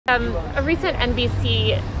A recent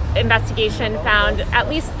NBC investigation found at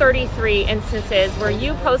least 33 instances where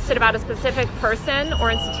you posted about a specific person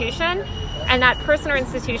or institution, and that person or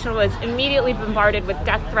institution was immediately bombarded with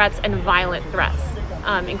death threats and violent threats,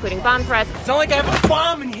 including bomb threats. It's not like I have a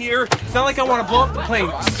bomb in here. It's not like I want to blow up the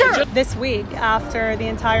plane. Sure. This week, after the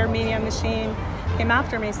entire media machine came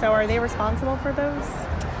after me, so are they responsible for those?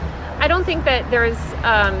 I don't think that there's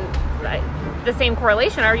the same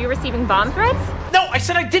correlation. Are you receiving bomb threats? No, I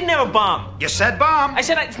said I didn't have a bomb. You said bomb. I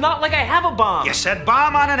said it's not like I have a bomb. You said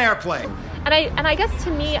bomb on an airplane. And I guess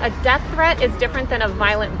to me, a death threat is different than a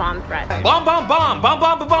violent bomb threat. Bomb, bomb, bomb, bomb,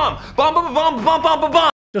 bomb, bomb, bomb, bomb, bomb, bomb, bomb, bomb, bomb, bomb.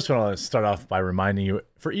 Just want to start off by reminding you,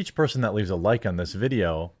 for each person that leaves a like on this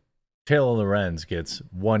video, Tayor Lorenz gets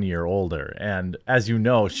 1 year older. And as you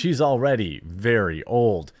know, she's already very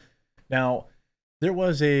old. Now, there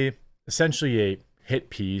was essentially a hit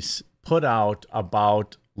piece put out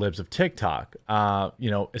about Libs of TikTok.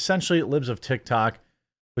 Essentially Libs of TikTok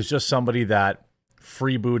was just somebody that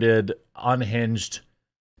freebooted unhinged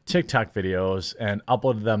TikTok videos and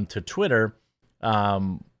uploaded them to Twitter,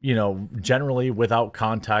 generally without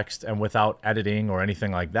context and without editing or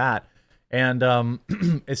anything like that. And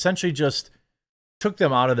essentially just took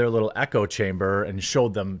them out of their little echo chamber and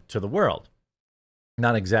showed them to the world.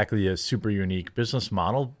 Not exactly a super unique business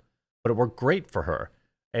model, but it worked great for her.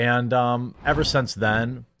 And ever since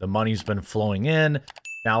then, the money's been flowing in.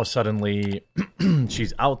 Now suddenly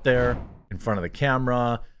she's out there in front of the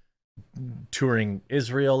camera, touring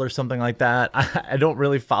Israel or something like that. I don't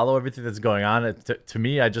really follow everything that's going on. To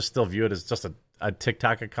me, I just still view it as just a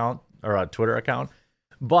TikTok account or a Twitter account.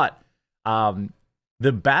 But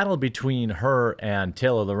the battle between her and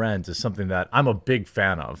Tayor Lorenz is something that I'm a big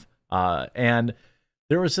fan of. And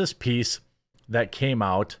there was this piece that came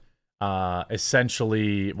out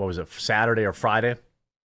essentially, what was it, Saturday or Friday?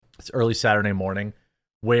 It's early Saturday morning,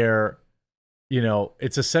 where,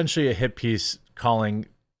 it's essentially a hit piece calling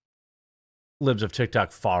Libs of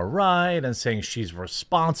TikTok far right and saying she's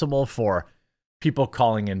responsible for people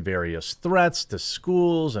calling in various threats to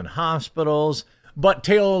schools and hospitals. But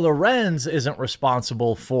Tayor Lorenz isn't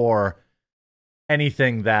responsible for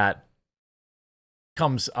anything that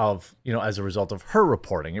comes of, as a result of her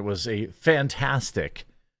reporting. It was a fantastic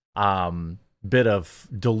bit of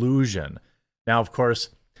delusion. Now, of course,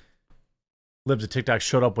 Libs of TikTok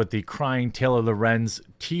showed up with the crying Tayor Lorenz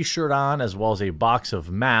t-shirt on, as well as a box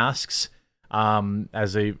of masks,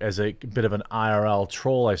 as a bit of an IRL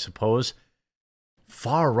troll, I suppose.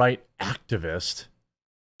 Far-right activist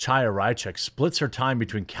Chaya Rychek splits her time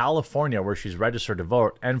between California, where she's registered to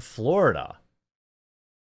vote, and Florida,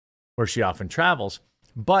 where she often travels.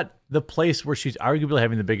 But the place where she's arguably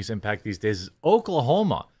having the biggest impact these days is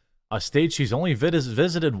Oklahoma, a state she's only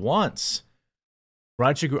visited once.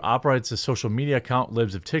 Rychek, who operates a social media account,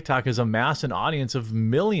 Libs of TikTok, has amassed an audience of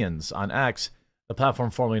millions on X, the platform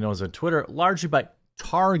formerly known as Twitter, largely by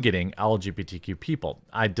targeting LGBTQ people.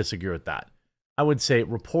 I disagree with that. I would say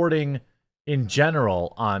reporting in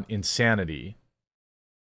general on insanity.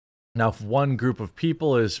 Now, if one group of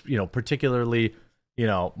people is, particularly,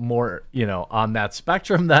 more, on that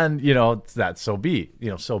spectrum, then, so be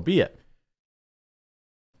it.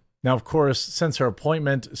 Now, of course, since her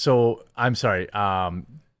appointment,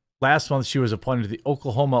 last month she was appointed to the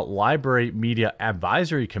Oklahoma Library Media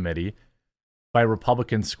Advisory Committee by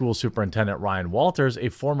Republican school superintendent Ryan Walters, a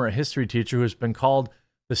former history teacher who has been called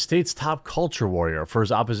the state's top culture warrior for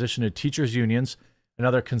his opposition to teachers' unions and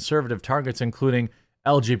other conservative targets, including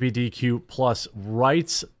LGBTQ plus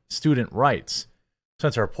student rights.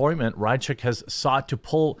 Since her appointment, Rychek has sought to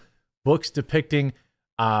pull books depicting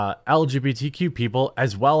LGBTQ people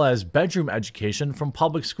as well as bedroom education from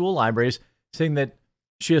public school libraries, saying that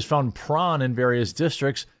she has found prawn in various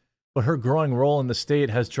districts, but her growing role in the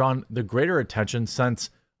state has drawn the greater attention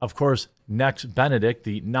since, of course, Nex Benedict,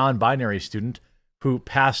 the non-binary student who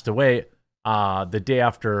passed away the day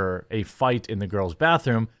after a fight in the girls'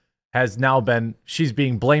 bathroom, she's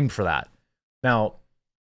being blamed for that. Now,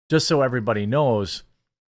 just so everybody knows,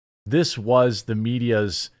 this was the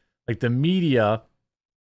media's, the media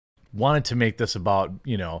wanted to make this about,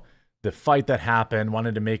 the fight that happened,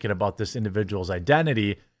 wanted to make it about this individual's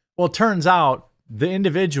identity. Well, it turns out the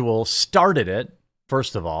individual started it,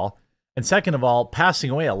 first of all, and second of all, passing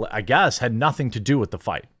away, I guess, had nothing to do with the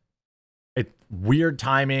fight. Weird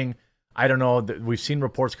timing. I don't know. We've seen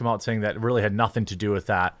reports come out saying that it really had nothing to do with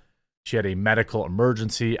that. She had a medical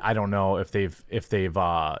emergency. I don't know if they've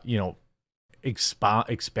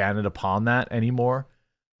expanded upon that anymore,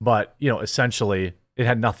 but essentially it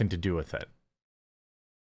had nothing to do with it.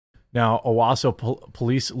 Now, Owasso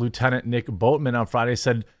Police Lieutenant Nick Boatman on Friday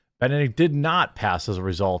said Benedict did not pass as a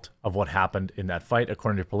result of what happened in that fight,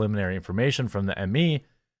 according to preliminary information from the ME,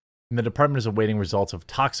 and the department is awaiting results of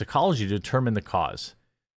toxicology to determine the cause.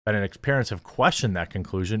 Benedict's parents have questioned that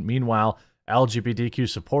conclusion. Meanwhile, LGBTQ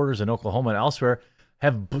supporters in Oklahoma and elsewhere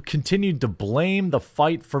have continued to blame the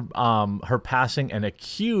fight for her passing and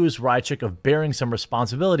accuse Rychik of bearing some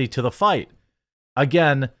responsibility to the fight.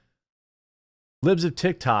 Again, libs of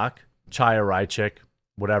TikTok, Chaya Rychik,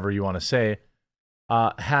 whatever you want to say,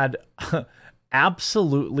 had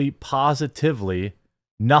absolutely, positively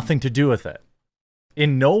nothing to do with it.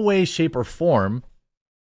 In no way, shape, or form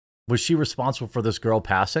was she responsible for this girl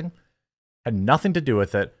passing. Had nothing to do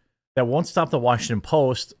with it. That won't stop the Washington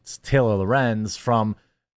Post's Tayor Lorenz from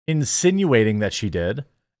insinuating that she did,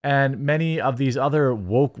 and many of these other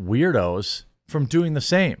woke weirdos from doing the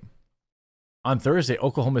same. On Thursday,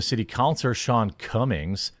 Oklahoma City Councilor Sean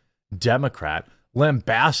Cummings, Democrat,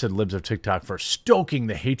 lambasted libs of TikTok for stoking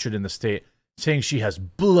the hatred in the state, saying she has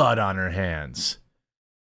blood on her hands.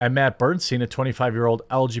 And Matt Bernstein, a 25-year-old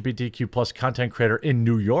LGBTQ plus content creator in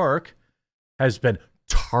New York, has been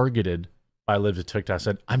targeted by libs of TikTok.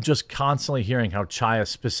 Said, I'm just constantly hearing how Chaya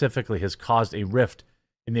specifically has caused a rift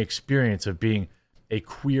in the experience of being a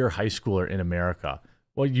queer high schooler in America.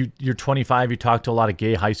 Well, you're 25, you talk to a lot of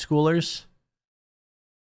gay high schoolers?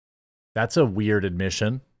 That's a weird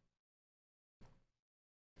admission.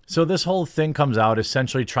 So this whole thing comes out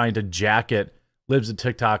essentially trying to jacket libs of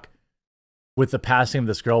TikTok with the passing of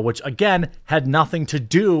this girl, which again had nothing to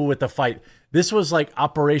do with the fight. This was like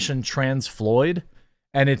Operation Trans Floyd,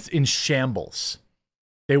 and it's in shambles.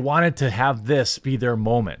 They wanted to have this be their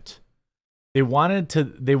moment. They wanted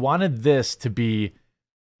this to be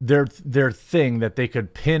their thing that they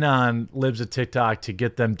could pin on libs of TikTok to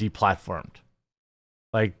get them deplatformed.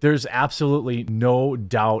 Like, there's absolutely no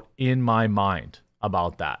doubt in my mind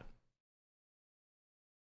about that.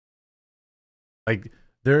 Like,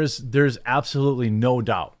 there's absolutely no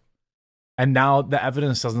doubt. And now the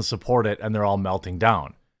evidence doesn't support it, and they're all melting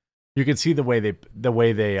down. You can see the way they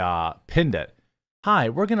pinned it. Hi,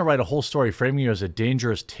 we're going to write a whole story framing you as a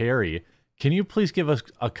dangerous Terry. Can you please give us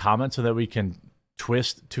a comment so that we can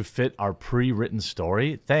twist to fit our pre-written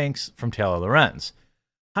story? Thanks, from Tayor Lorenz.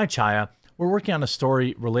 Hi, Chaya. We're working on a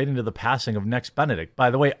story relating to the passing of Next Benedict. By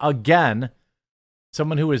the way, again,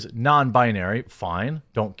 someone who is non-binary, fine,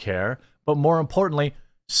 don't care. But more importantly,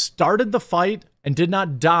 started the fight and did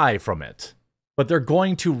not die from it. But they're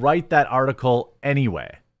going to write that article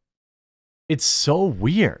anyway. It's so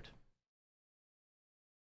weird.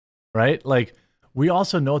 Right? Like, we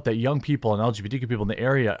also note that young people and LGBTQ people in the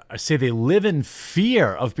area say they live in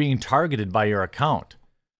fear of being targeted by your account.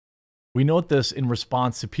 We note this in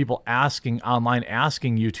response to people asking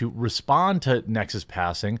you to respond to Nex's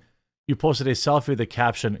passing. You posted a selfie with the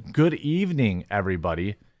caption, "Good evening,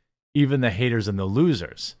 everybody, even the haters and the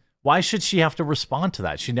losers." Why should she have to respond to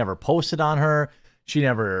that? She never posted on her. She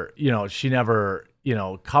never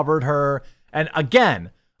covered her. And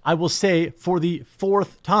again, I will say for the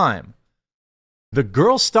fourth time, the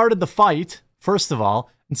girl started the fight, first of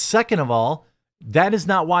all, and second of all, that is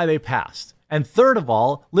not why they passed. And third of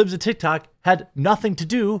all, libs of TikTok had nothing to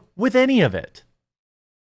do with any of it.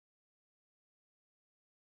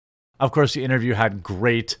 Of course, the interview had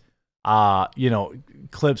great,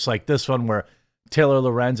 clips like this one where Tayor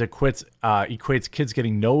Lorenz equates kids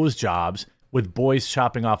getting nose jobs with boys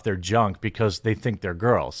chopping off their junk because they think they're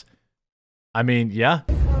girls. I mean, yeah.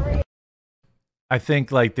 I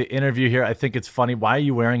think like the interview here, I think it's funny. Why are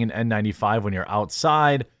you wearing an N95 when you're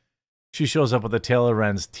outside? She shows up with a Tayor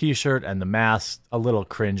Lorenz t-shirt and the mask. A little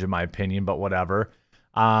cringe in my opinion, but whatever.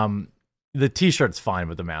 The t-shirt's fine,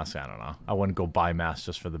 with the mask, I don't know. I wouldn't go buy masks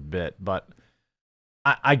just for the bit, but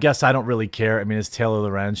I guess I don't really care. I mean, it's Tayor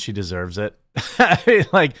Lorenz. She deserves it. I mean,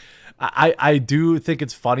 like, I do think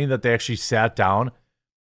it's funny that they actually sat down.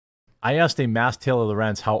 I asked a masked Tayor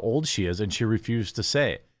Lorenz how old she is, and she refused to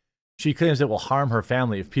say. She claims it will harm her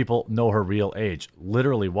family if people know her real age.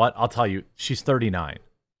 Literally what? I'll tell you, she's 39.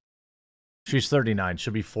 She's 39.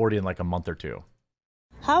 She'll be 40 in like a month or two.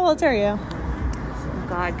 How old are you? Oh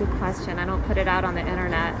God, good question. I don't put it out on the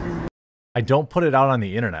internet. I don't put it out on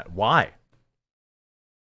the internet. Why?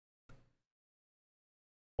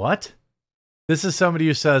 What? This is somebody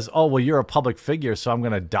who says, oh, well, you're a public figure, so I'm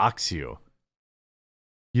going to dox you.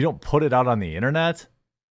 You don't put it out on the internet?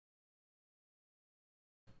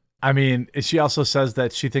 I mean, she also says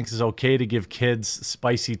that she thinks it's okay to give kids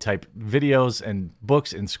spicy type videos and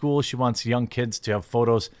books in school. She wants young kids to have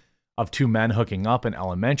photos of two men hooking up in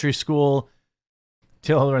elementary school.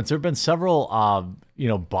 Taylor Lorenz, there have been several,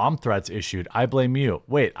 bomb threats issued. I blame you.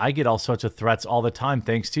 Wait, I get all sorts of threats all the time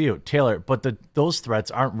thanks to you. Taylor, but those threats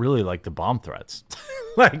aren't really like the bomb threats.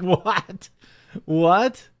 Like, what?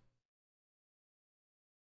 What?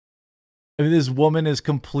 I mean, this woman is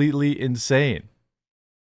completely insane.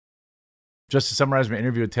 Just to summarize my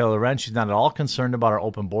interview with Taylor Lorenz, she's not at all concerned about our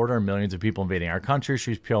open border and millions of people invading our country.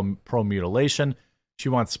 She's pro-mutilation. She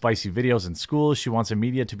wants spicy videos in schools. She wants the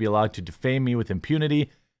media to be allowed to defame me with impunity.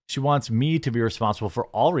 She wants me to be responsible for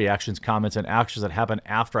all reactions, comments, and actions that happen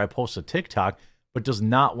after I post a TikTok, but does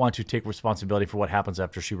not want to take responsibility for what happens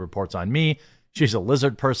after she reports on me. She's a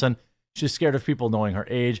lizard person. She's scared of people knowing her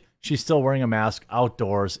age. She's still wearing a mask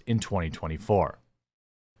outdoors in 2024.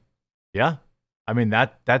 Yeah. I mean,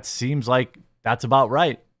 that seems like that's about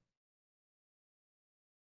right.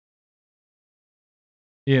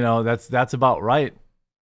 That's about right.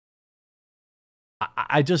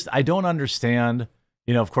 I don't understand.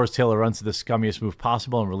 Of course, Taylor runs the scummiest move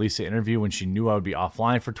possible and released the interview when she knew I would be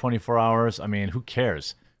offline for 24 hours. I mean, who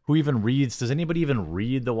cares? Who even reads? Does anybody even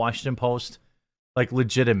read the Washington Post? Like,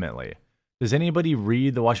 legitimately. Does anybody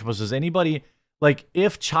read the Washington Post? Does anybody, like,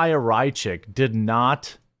 if Chaya Raichik did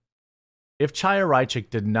not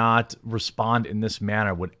respond in this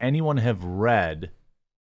manner, would anyone have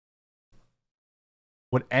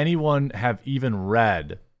even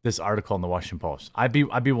read this article in the Washington Post? I'd be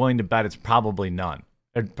willing to bet it's probably none.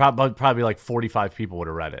 Probably like 45 people would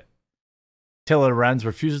have read it. Taylor Lorenz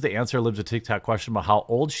refuses to answer Libs a TikTok question about how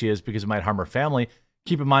old she is because it might harm her family.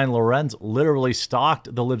 Keep in mind, Lorenz literally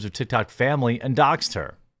stalked the Libs of TikTok family and doxed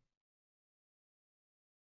her.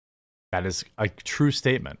 That is a true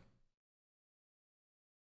statement.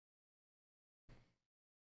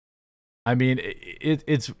 I mean,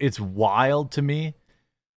 it's wild to me.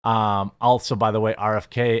 Also, by the way,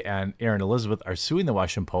 RFK and Aaron Elizabeth are suing the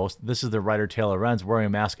Washington Post. This is the writer Taylor Lorenz wearing a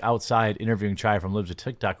mask outside, interviewing Chaya from Libs of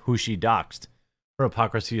TikTok, who she doxed. Her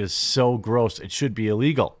hypocrisy is so gross, it should be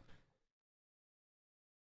illegal.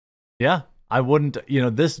 Yeah, I wouldn't,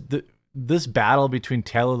 this battle between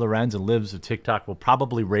Taylor Lorenz and Libs of TikTok will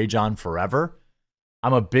probably rage on forever.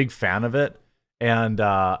 I'm a big fan of it. And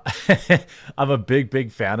I'm a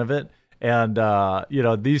big fan of it. And,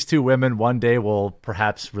 these two women one day will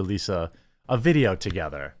perhaps release a video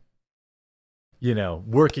together,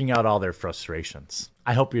 working out all their frustrations.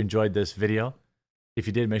 I hope you enjoyed this video. If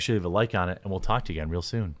you did, make sure you leave a like on it, and we'll talk to you again real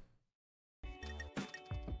soon.